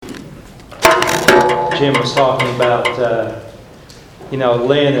Jim was talking about,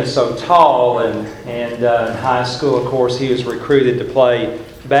 Lynn is so tall, and in high school, of course, he was recruited to play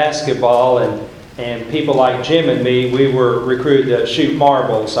basketball, and people like Jim and me, we were recruited to shoot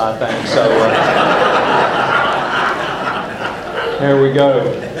marbles, I think. So there we go.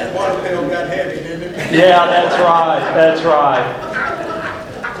 That water pail got heavy, didn't it? Yeah, that's right.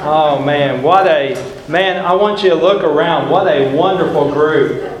 Oh man, I want you to look around. What a wonderful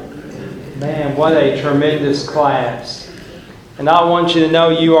group. Man, what a tremendous class. And I want you to know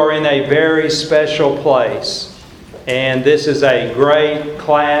you are in a very special place. And this is a great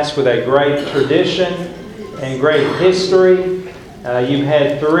class with a great tradition and great history. You've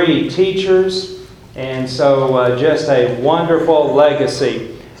had 3 teachers, and so just a wonderful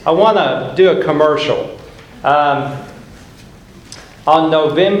legacy. I want to do a commercial. On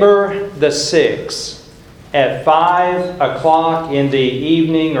November the 6th, at 5 o'clock in the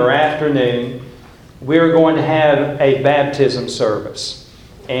evening or afternoon, we're going to have a baptism service.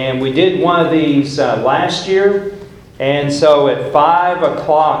 And we did one of these last year. And so at 5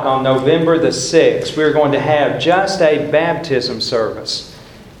 o'clock on November the 6th, we're going to have just a baptism service.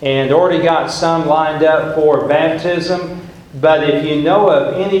 And already got some lined up for baptism. But if you know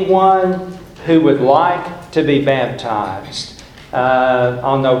of anyone who would like to be baptized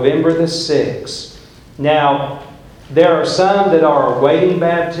on November the 6th. Now, there are some that are awaiting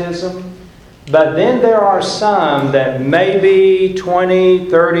baptism. But then there are some that maybe 20,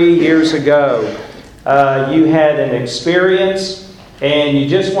 30 years ago, you had an experience and you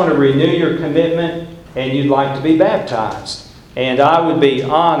just want to renew your commitment and you'd like to be baptized. And I would be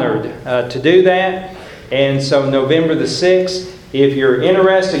honored to do that. And so November the 6th, if you're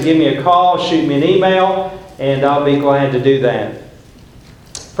interested, give me a call, shoot me an email, and I'll be glad to do that.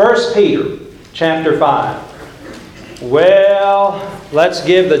 1 Peter chapter 5. Well, let's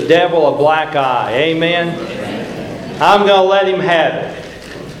give the devil a black eye. Amen? I'm going to let him have it.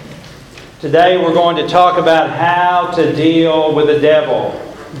 Today we're going to talk about how to deal with the devil.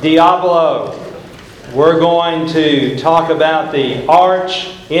 Diablo. We're going to talk about the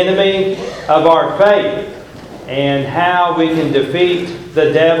arch enemy of our faith and how we can defeat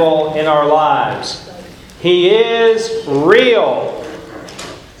the devil in our lives. He is real.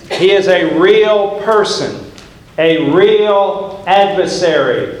 He is a real person. A real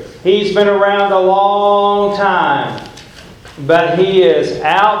adversary. He's been around a long time, but he is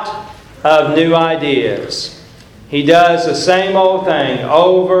out of new ideas. He does the same old thing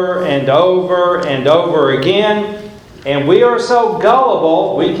over and over and over again, and we are so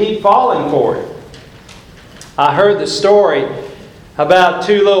gullible, we keep falling for it. I heard the story about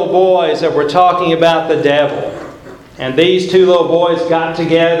 2 little boys that were talking about the devil. And these 2 little boys got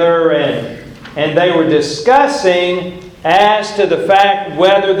together and they were discussing as to the fact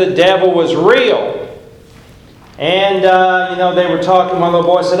whether the devil was real. And, they were talking, one little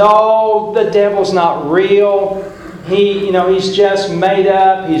boy said, "Oh, the devil's not real. He's just made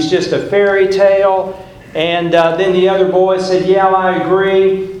up. He's just a fairy tale." And then the other boy said, "Yeah, I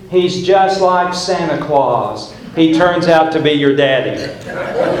agree. He's just like Santa Claus. He turns out to be your daddy."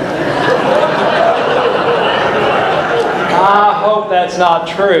 I hope that's not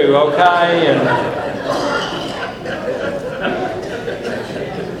true, okay?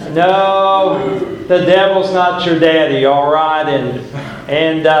 No, the devil's not your daddy, all right?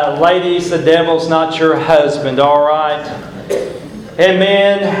 And ladies, the devil's not your husband, all right? And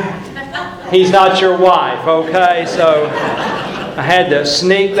men, he's not your wife, okay? So I had to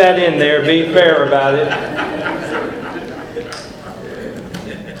sneak that in there, be fair about it.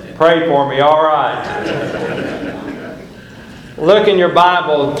 Pray for me, all right? Look in your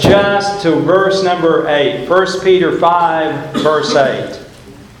Bible just to verse number 8. 1 Peter 5, verse 8.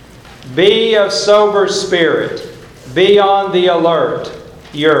 Be of sober spirit. Be on the alert.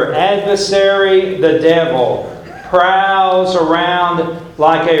 Your adversary, the devil, prowls around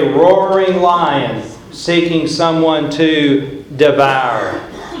like a roaring lion, seeking someone to devour.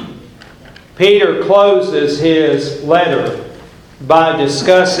 Peter closes his letter by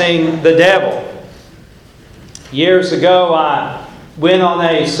discussing the devil. Years ago, I went on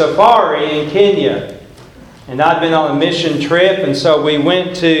a safari in Kenya. And I'd been on a mission trip, and so we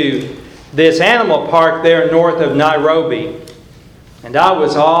went to this animal park there north of Nairobi. And I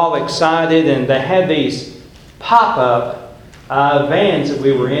was all excited, and they had these pop-up vans that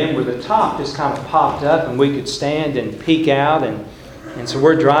we were in where the top just kind of popped up and we could stand and peek out. And so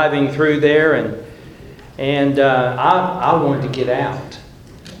we're driving through there, and I wanted to get out.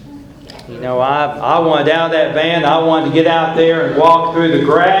 I wanted out of that van. I wanted to get out there and walk through the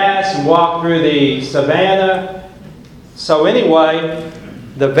grass and walk through the savannah. So anyway,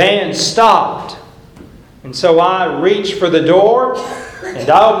 the van stopped. And so I reached for the door, and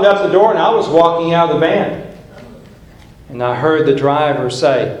I opened up the door, and I was walking out of the van. And I heard the driver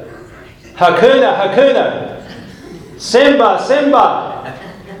say, "Hakuna, Hakuna! Simba, Simba!"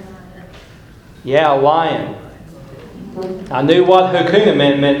 Yeah, a lion. I knew what Hakuna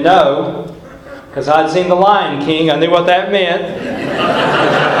meant no, because I'd seen The Lion King. I knew what that meant.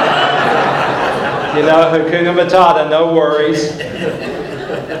 You know, Hakuna Matata, no worries.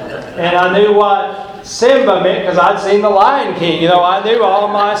 And I knew what Simba meant because I'd seen The Lion King. You know, I knew all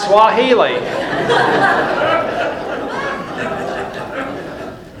my Swahili.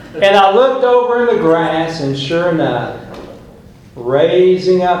 And I looked over in the grass, and sure enough,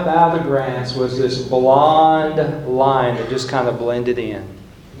 raising up out of the grass was this blonde lion that just kind of blended in.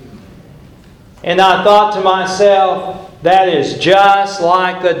 And I thought to myself, that is just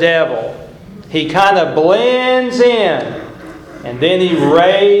like the devil. He kind of blends in. And then he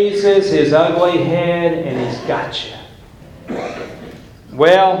raises his ugly head and he's got you.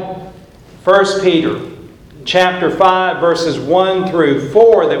 Well, 1 Peter chapter 5 verses 1 through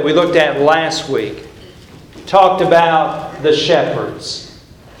 4 that we looked at last week talked about the shepherds.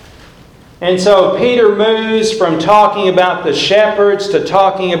 And so Peter moves from talking about the shepherds to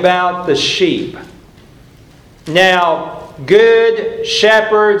talking about the sheep. Now, good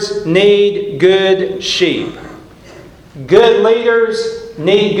shepherds need good sheep. Good leaders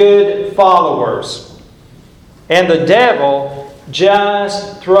need good followers. And the devil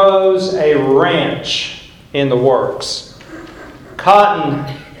just throws a wrench in the works. Cotton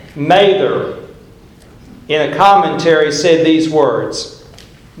Mather, in a commentary, said these words: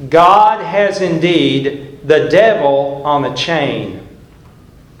 God has indeed the devil on a chain,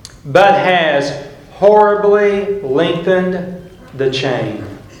 but has horribly lengthened the chain.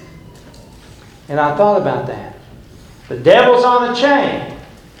 And I thought about that. The devil's on a chain.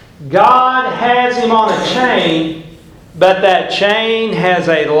 God has him on a chain, but that chain has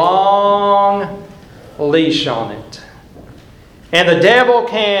a long leash on it. And the devil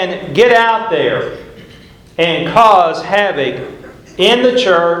can get out there and cause havoc in the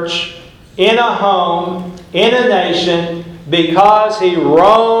church, in a home, in a nation, because he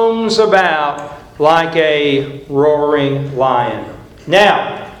roams about like a roaring lion.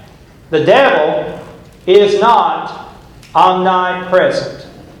 Now, the devil is not omnipresent.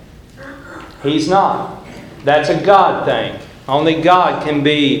 He's not. That's a God thing. Only God can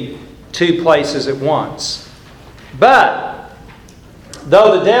be two places at once. But,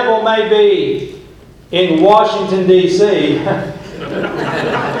 though the devil may be in Washington, D.C.,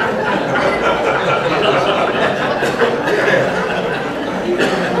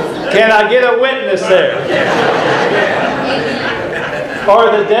 can I get a witness there?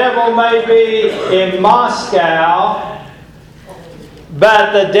 Or the devil may be in Moscow,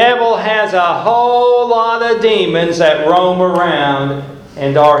 but the devil has a whole lot of demons that roam around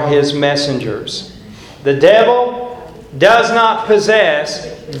and are his messengers. The devil does not possess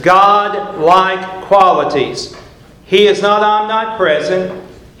God-like qualities. He is not omnipresent.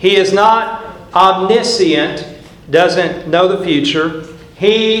 He is not omniscient, doesn't know the future.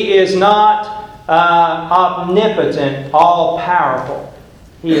 He is not omnipotent, all-powerful.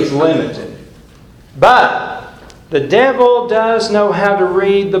 He is limited. But the devil does know how to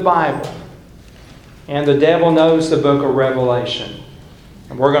read the Bible. And the devil knows the book of Revelation.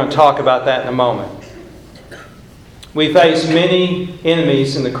 And we're going to talk about that in a moment. We face many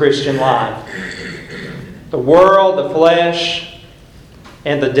enemies in the Christian life. The world, the flesh,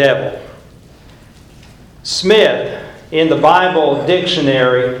 and the devil. Smith, in the Bible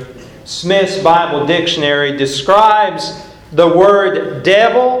dictionary, Smith's Bible dictionary describes the word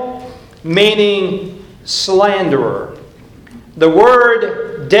devil meaning slanderer. The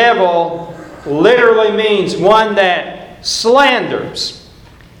word devil literally means one that slanders.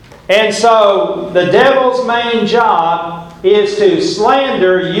 And so the devil's main job is to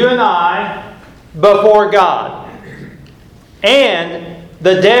slander you and I before God. And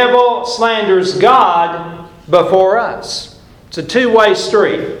the devil slanders God before us. It's a two-way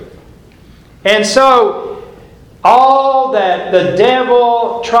street. And so all that the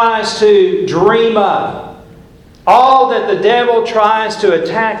devil tries to dream up, all that the devil tries to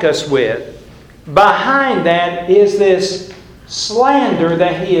attack us with, behind that is this slander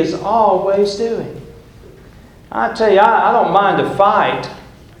that he is always doing. I tell you, I don't mind a fight,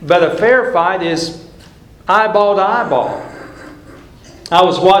 but a fair fight is eyeball to eyeball. I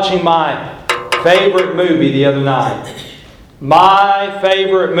was watching my favorite movie the other night. My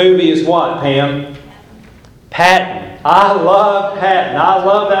favorite movie is what, Pam? Patton. I love Patton. I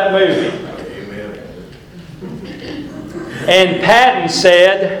love that movie. And Patton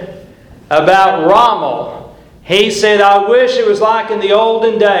said, about Rommel. He said, I wish it was like in the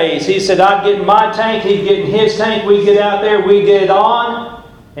olden days. He said, I'd get in my tank, he'd get in his tank, we'd get out there, we'd get it on,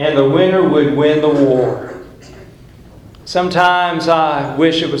 and the winner would win the war. Sometimes I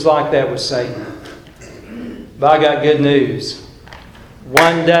wish it was like that with Satan. But I got good news.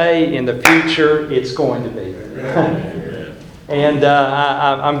 One day in the future, it's going to be. And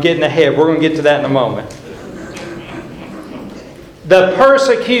I'm getting ahead. We're going to get to that in a moment. The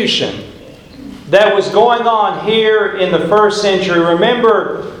persecution that was going on here in the first century.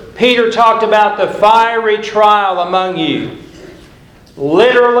 Remember, Peter talked about the fiery trial among you.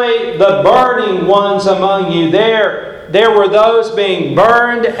 Literally, the burning ones among you. There were those being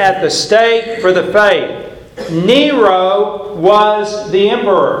burned at the stake for the faith. Nero was the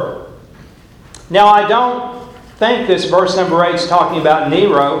emperor. Now, I don't think this verse number 8 is talking about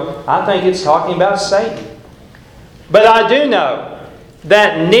Nero. I think it's talking about Satan. But I do know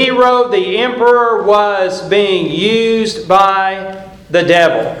that Nero, the emperor, was being used by the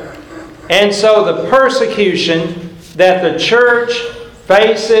devil. And so the persecution that the church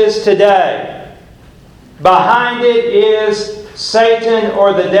faces today, behind it is Satan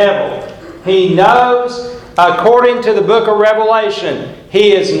or the devil. He knows, according to the book of Revelation,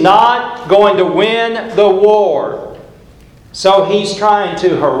 he is not going to win the war. So he's trying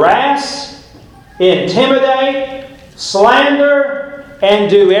to harass, intimidate, slander,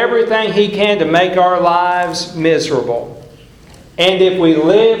 and do everything he can to make our lives miserable. And if we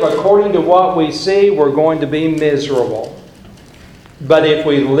live according to what we see, we're going to be miserable. But if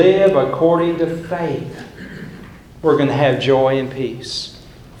we live according to faith, we're going to have joy and peace.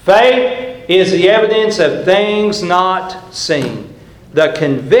 Faith is the evidence of things not seen, the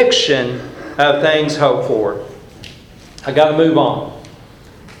conviction of things hoped for. I got to move on.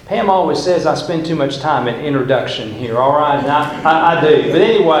 Pam always says I spend too much time in introduction here. All right, and I do. But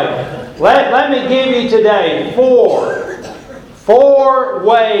anyway, let me give you today four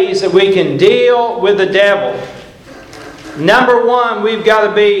ways that we can deal with the devil. Number one, we've got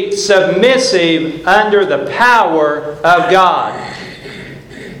to be submissive under the power of God.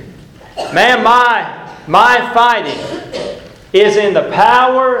 Man, my fighting is in the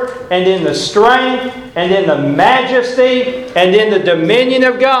power and in the strength and in the majesty and in the dominion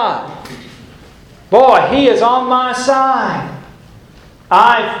of God. Boy, He is on my side.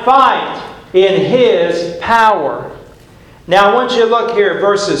 I fight in His power. Now I want you to look here at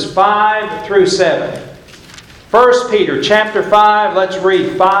verses 5 through 7. 1 Peter chapter 5, let's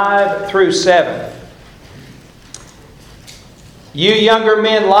read 5 through 7. You younger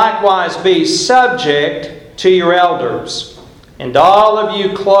men likewise be subject to your elders, and all of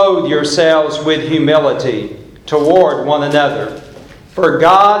you clothe yourselves with humility toward one another. For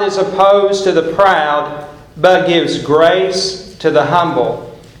God is opposed to the proud, but gives grace to the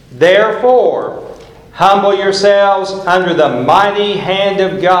humble. Therefore, humble yourselves under the mighty hand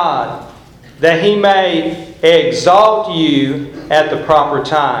of God, that He may exalt you at the proper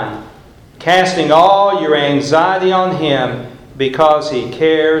time, casting all your anxiety on Him, because He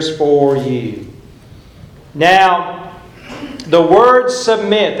cares for you. Now, the word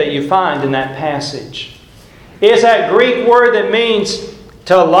submit that you find in that passage is that Greek word that means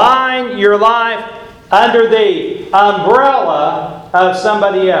to line your life under the umbrella of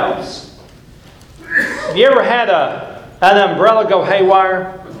somebody else. Have you ever had an umbrella go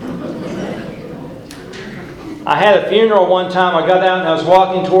haywire? I had a funeral one time. I got out and I was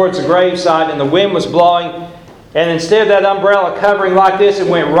walking towards the graveside and the wind was blowing. And instead of that umbrella covering like this, it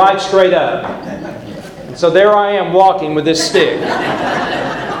went right straight up. And so there I am walking with this stick.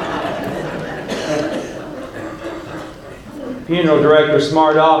 Funeral director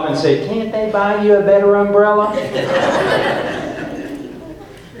smarted off and said, "Can't they buy you a better umbrella?"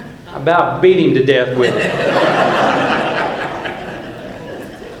 I about beat him to death with it.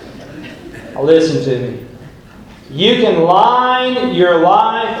 Now listen to me. You can line your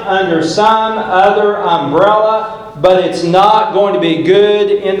life under some other umbrella, but it's not going to be good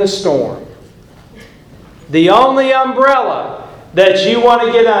in the storm. The only umbrella that you want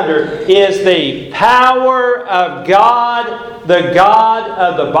to get under is the power of God, the God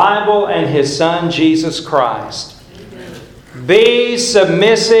of the Bible and His Son, Jesus Christ. Be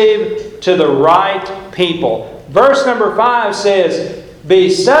submissive to the right people. Verse number 5 says, be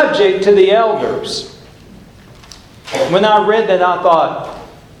subject to the elders. When I read that, I thought,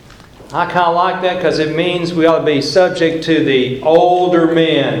 I kind of like that because it means we ought to be subject to the older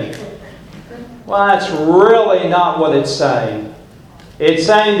men. Well, that's really not what it's saying. It's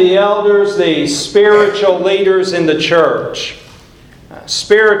saying the elders, the spiritual leaders in the church,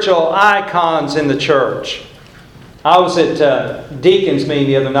 spiritual icons in the church. I was at deacon's meeting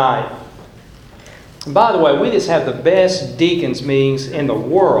the other night, And by the way, we just have the best deacons meetings in the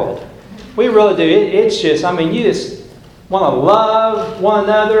world. We really do. It's just, you just want to love one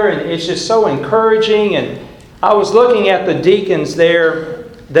another, and it's just so encouraging. And I was looking at the deacons there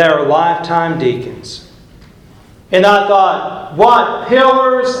that are lifetime deacons. And I thought, what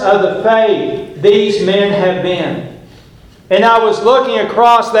pillars of the faith these men have been. And I was looking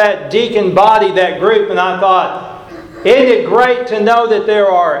across that deacon body, that group, and I thought, isn't it great to know that there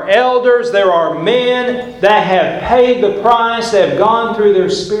are elders, there are men that have paid the price, that have gone through their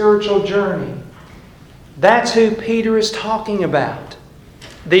spiritual journey. That's who Peter is talking about.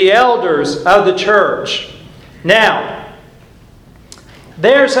 The elders of the church. Now,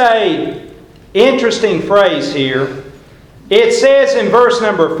 there's an interesting phrase here. It says in verse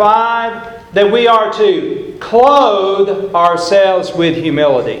number 5 that we are to clothe ourselves with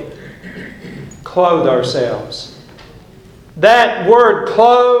humility. Clothe ourselves. That word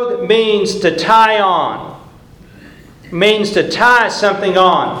clothe means to tie on. Means to tie something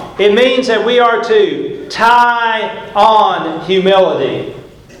on. It means that we are to tie on humility,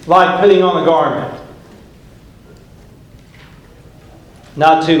 like putting on a garment.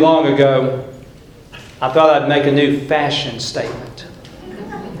 Not too long ago, I thought I'd make a new fashion statement.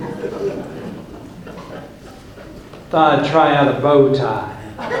 Thought I'd try out a bow tie.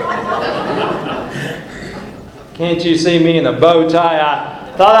 Can't you see me in a bow tie?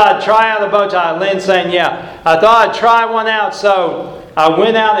 I thought I'd try out a bow tie. Lynn's saying, yeah. I thought I'd try one out, so I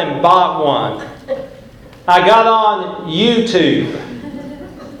went out and bought one. I got on YouTube.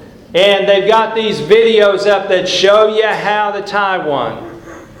 And they've got these videos up that show you how to tie one.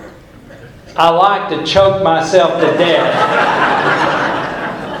 I like to choke myself to death.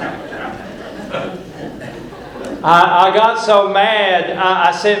 I got so mad,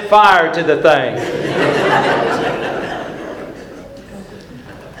 I set fire to the thing.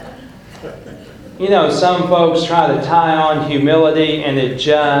 Some folks try to tie on humility and it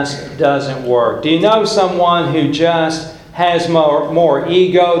just doesn't work. Do you know someone who just has more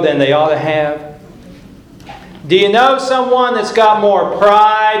ego than they ought to have? Do you know someone that's got more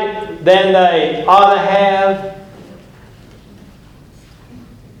pride than they ought to have?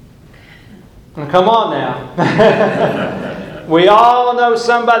 Come on now. We all know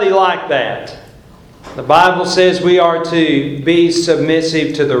somebody like that. The Bible says we are to be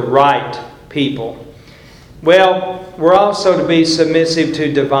submissive to the right people. Well, we're also to be submissive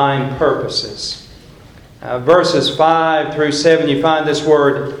to divine purposes. Verses 5 through 7, you find this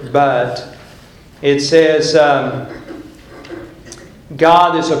word, but. It says,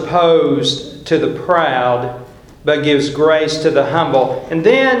 God is opposed to the proud, but gives grace to the humble. And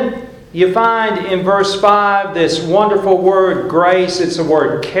then you find in verse 5 this wonderful word, grace. It's the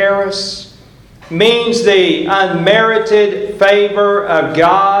word charis. Means the unmerited favor of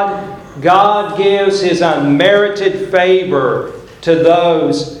God. God gives His unmerited favor to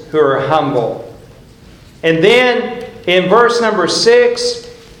those who are humble. And then in verse number 6,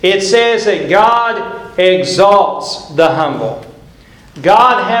 it says that God exalts the humble.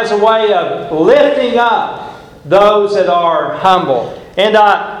 God has a way of lifting up those that are humble. And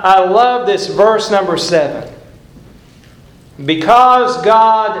I love this verse number 7. Because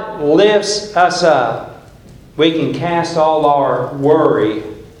God lifts us up, we can cast all our worry,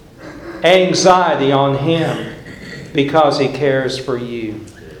 anxiety on Him because He cares for you.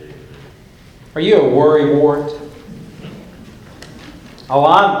 Are you a worrywart? Oh,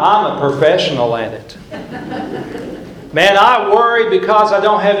 I'm a professional at it. Man, I worry because I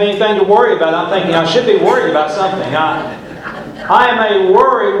don't have anything to worry about. I'm thinking I should be worried about something. I am a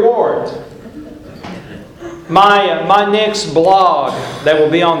worrywart. My next blog that will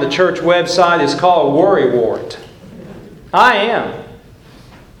be on the church website is called Worrywart. I am.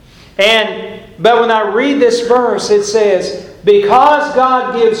 But when I read this verse, it says, because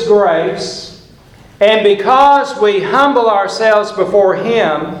God gives grace, and because we humble ourselves before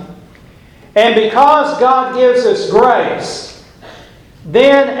Him, and because God gives us grace,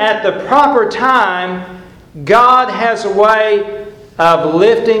 then at the proper time, God has a way of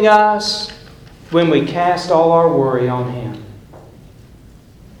lifting us when we cast all our worry on Him.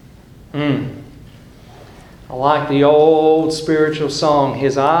 I like the old spiritual song,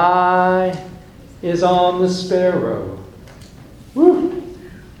 His eye is on the sparrow. Woo!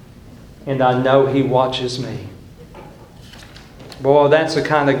 And I know He watches me. Boy, that's the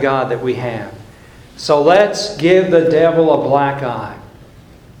kind of God that we have. So let's give the devil a black eye.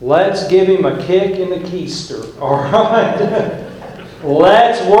 Let's give him a kick in the keister. All right?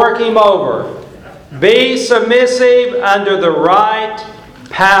 Let's work him over. Be submissive under the right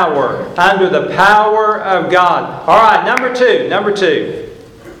power. Under the power of God. All right, number two.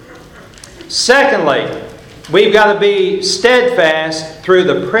 Secondly, we've got to be steadfast through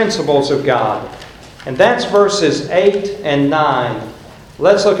the principles of God. And that's verses 8 and 9.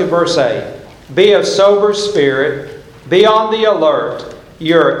 Let's look at verse 8. Be of sober spirit, be on the alert.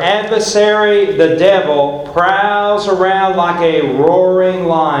 Your adversary, the devil, prowls around like a roaring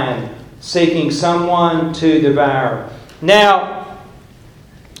lion, seeking someone to devour. Now,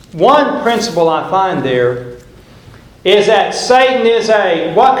 one principle I find there is that Satan is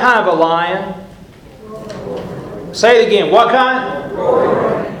what kind of a lion? Say it again. What kind?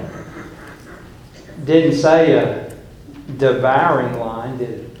 Roaring. Didn't say a devouring lion, did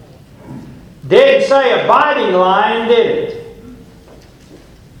it? Didn't say a biting lion, did it?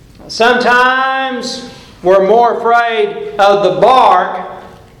 Sometimes we're more afraid of the bark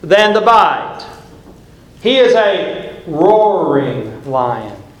than the bite. He is a roaring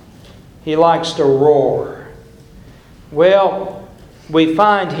lion. He likes to roar. Well, we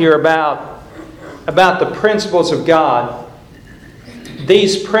find here about the principles of God.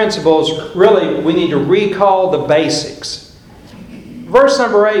 These principles, really, we need to recall the basics. Verse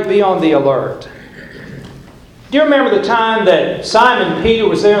number 8, be on the alert. Do you remember the time that Simon Peter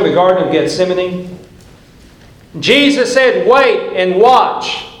was there in the Garden of Gethsemane? Jesus said, wait and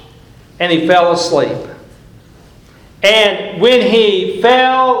watch. And he fell asleep. And when he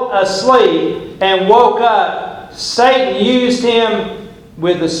fell asleep and woke up, Satan used him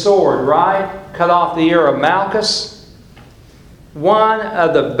with the sword, right? Cut off the ear of Malchus. One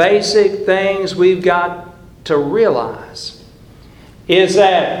of the basic things we've got to realize is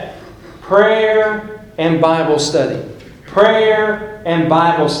that prayer and Bible study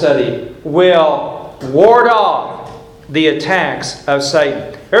will ward off the attacks of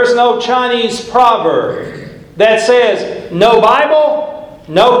Satan. There's no Chinese proverb that says, no Bible,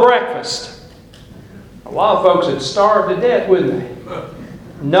 no breakfast. A lot of folks would starve to death, wouldn't they?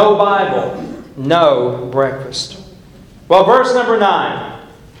 No Bible, no breakfast. Well, verse number 9.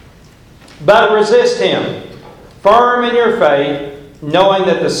 But resist him, firm in your faith, knowing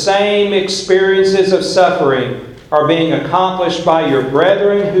that the same experiences of suffering are being accomplished by your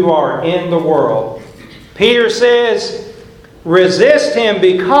brethren who are in the world. Peter says, resist him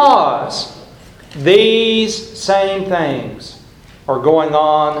because these same things are going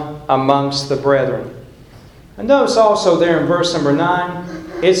on amongst the brethren. And notice also there in verse number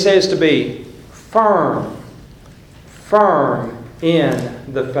 9, it says to be firm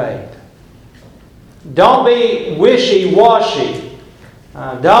in the faith. Don't be wishy-washy.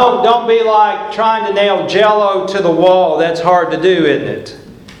 Don't be like trying to nail Jell-O to the wall. That's hard to do, isn't it?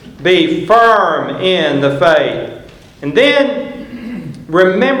 Be firm in the faith. And then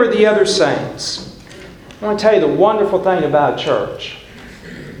remember the other saints. I want to tell you the wonderful thing about church.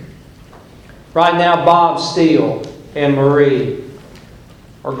 Right now, Bob Steele and Marie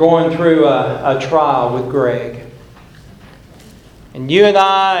are going through a trial with Greg. And you and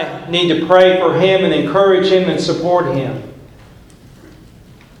I need to pray for him and encourage him and support him.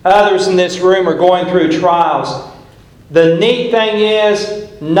 Others in this room are going through trials. The neat thing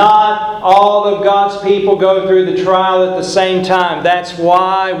is, not all of God's people go through the trial at the same time. That's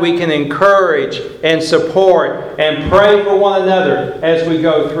why we can encourage and support and pray for one another as we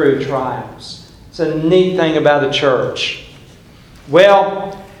go through trials. It's a neat thing about the church.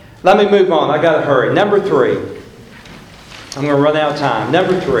 Well, let me move on. I've got to hurry. Number 3. I'm going to run out of time.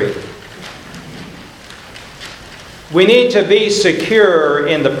 Number 3. We need to be secure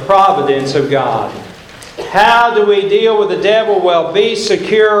in the providence of God. How do we deal with the devil? Well, be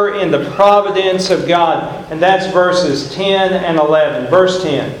secure in the providence of God. And that's verses 10 and 11. Verse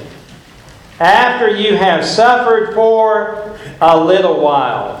 10. After you have suffered for a little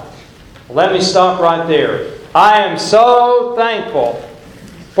while. Let me stop right there. I am so thankful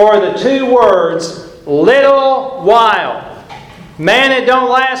for the 2 words, little while. Man, it don't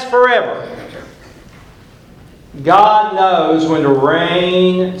last forever. God knows when to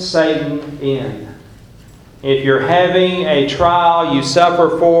rein Satan in. If you're having a trial, you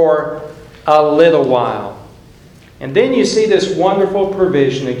suffer for a little while. And then you see this wonderful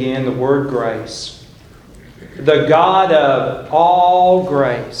provision again, the word grace. The God of all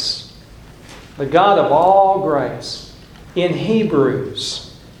grace. The God of all grace. In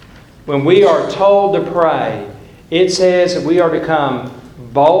Hebrews, when we are told to pray, it says that we are to come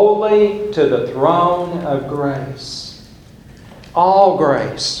boldly to the throne of grace. All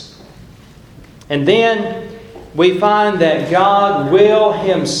grace. And then we find that God will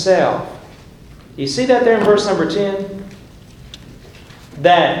Himself. You see that there in verse number 10?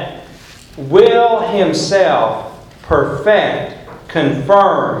 That will Himself perfect,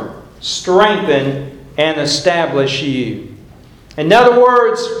 confirm, strengthen, and establish you. In other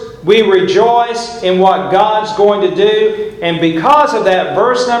words, We rejoice in what God's going to do. And because of that,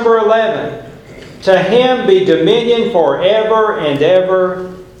 verse number 11, to Him be dominion forever and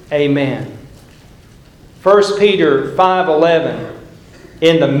ever. Amen. 1 Peter 5:11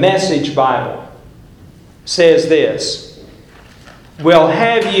 in the Message Bible says this, will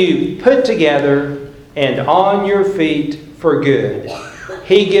have you put together and on your feet for good.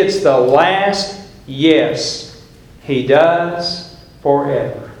 He gets the last yes. He does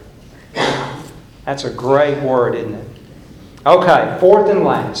forever. That's a great word, isn't it? Okay, fourth and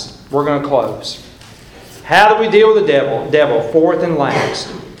last. We're going to close. How do we deal with the devil? Fourth and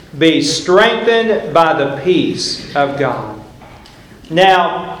last. Be strengthened by the peace of God.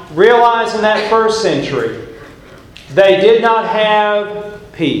 Now, realize in that first century, they did not have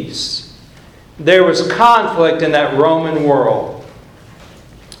peace. There was conflict in that Roman world.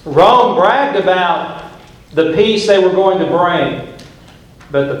 Rome bragged about the peace they were going to bring,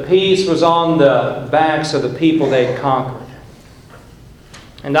 but the peace was on the backs of the people they'd conquered.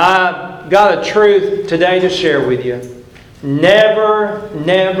 And I've got a truth today to share with you. Never,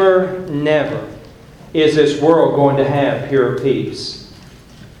 never, never is this world going to have pure peace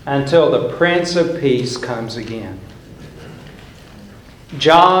until the Prince of Peace comes again.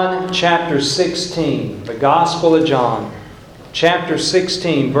 John chapter 16, the Gospel of John, chapter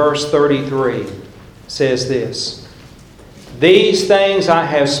 16, verse 33, says this, these things I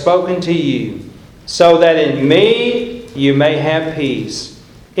have spoken to you, so that in me you may have peace.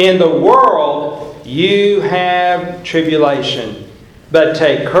 In the world you have tribulation, but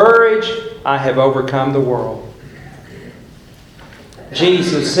take courage, I have overcome the world.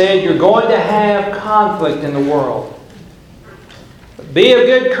 Jesus said you're going to have conflict in the world. Be of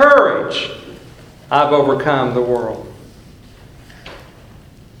good courage, I've overcome the world.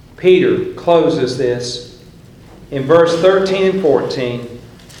 Peter closes this in verse 13 and 14.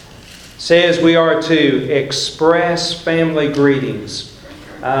 Says we are to express family greetings.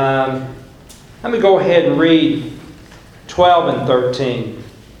 Let me go ahead and read 12 and 13.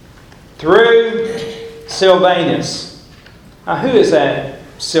 Through Silvanus. Now, who is that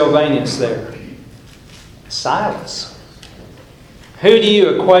Silvanus there? Silas. Who do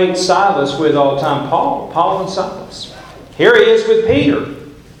you equate Silas with all the time? Paul and Silas. Here he is with Peter,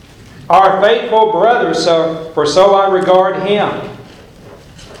 our faithful brother, for so I regard him.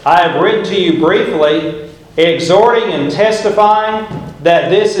 I have written to you briefly, exhorting and testifying that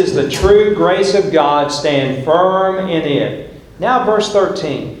this is the true grace of God. Stand firm in it. Now verse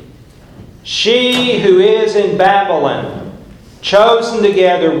 13. She who is in Babylon, chosen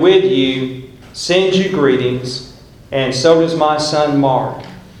together with you, sends you greetings, and so does my son Mark.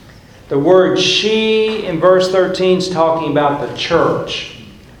 The word she in verse 13 is talking about the church.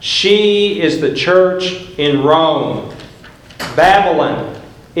 She is the church in Rome. Babylon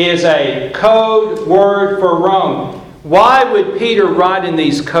is a code word for Rome. Why would Peter write in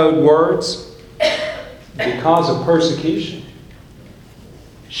these code words? Because of persecution.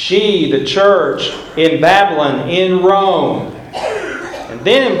 She, the church in Babylon, in Rome. And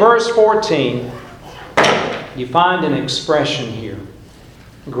then in verse 14, you find an expression here.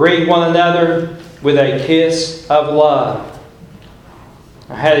 Greet one another with a kiss of love.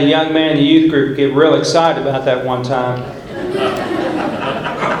 I had a young man in the youth group get real excited about that one time.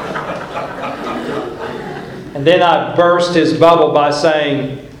 And then I burst his bubble by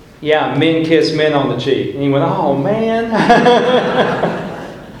saying, yeah, men kiss men on the cheek. And he went, oh man.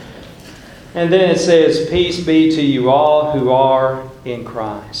 And then it says, peace be to you all who are in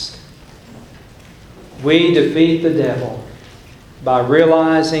Christ. We defeat the devil by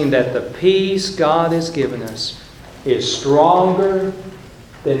realizing that the peace God has given us is stronger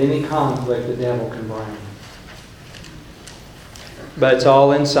than any conflict the devil can bring. But it's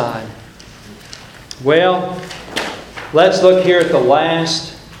all inside. Well, let's look here at the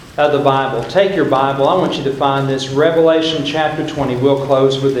last of the Bible. Take your Bible. I want you to find this. Revelation chapter 20. We'll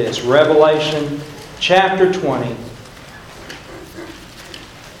close with this. Revelation chapter 20.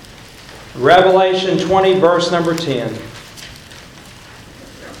 Revelation 20, verse number 10.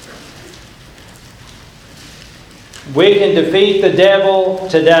 We can defeat the devil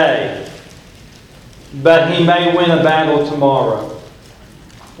today, but he may win a battle tomorrow.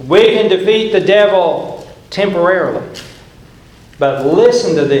 We can defeat the devil temporarily. But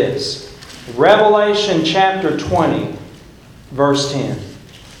listen to this. Revelation chapter 20, verse 10.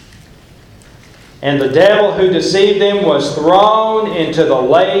 And the devil who deceived them was thrown into the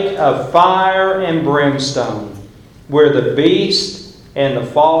lake of fire and brimstone, where the beast and the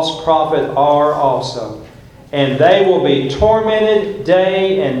false prophet are also. And they will be tormented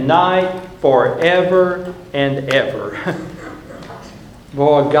day and night forever and ever.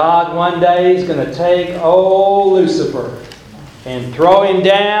 Boy, God one day is going to take old Lucifer and throw him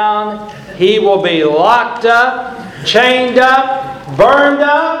down. He will be locked up, chained up, burned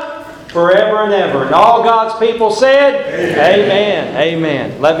up forever and ever. And all God's people said, Amen.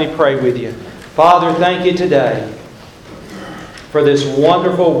 Amen. Let me pray with you. Father, thank you today for this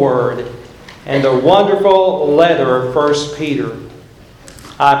wonderful word and the wonderful letter of 1 Peter.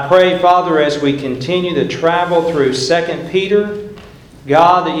 I pray, Father, as we continue to travel through 2 Peter,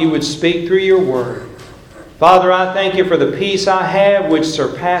 God, that you would speak through your word. Father, I thank you for the peace I have which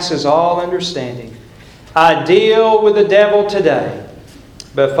surpasses all understanding. I deal with the devil today,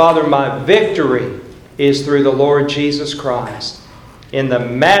 but Father, my victory is through the Lord Jesus Christ. In the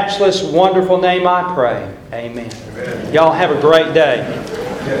matchless, wonderful name I pray. Amen. Y'all have a great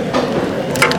day.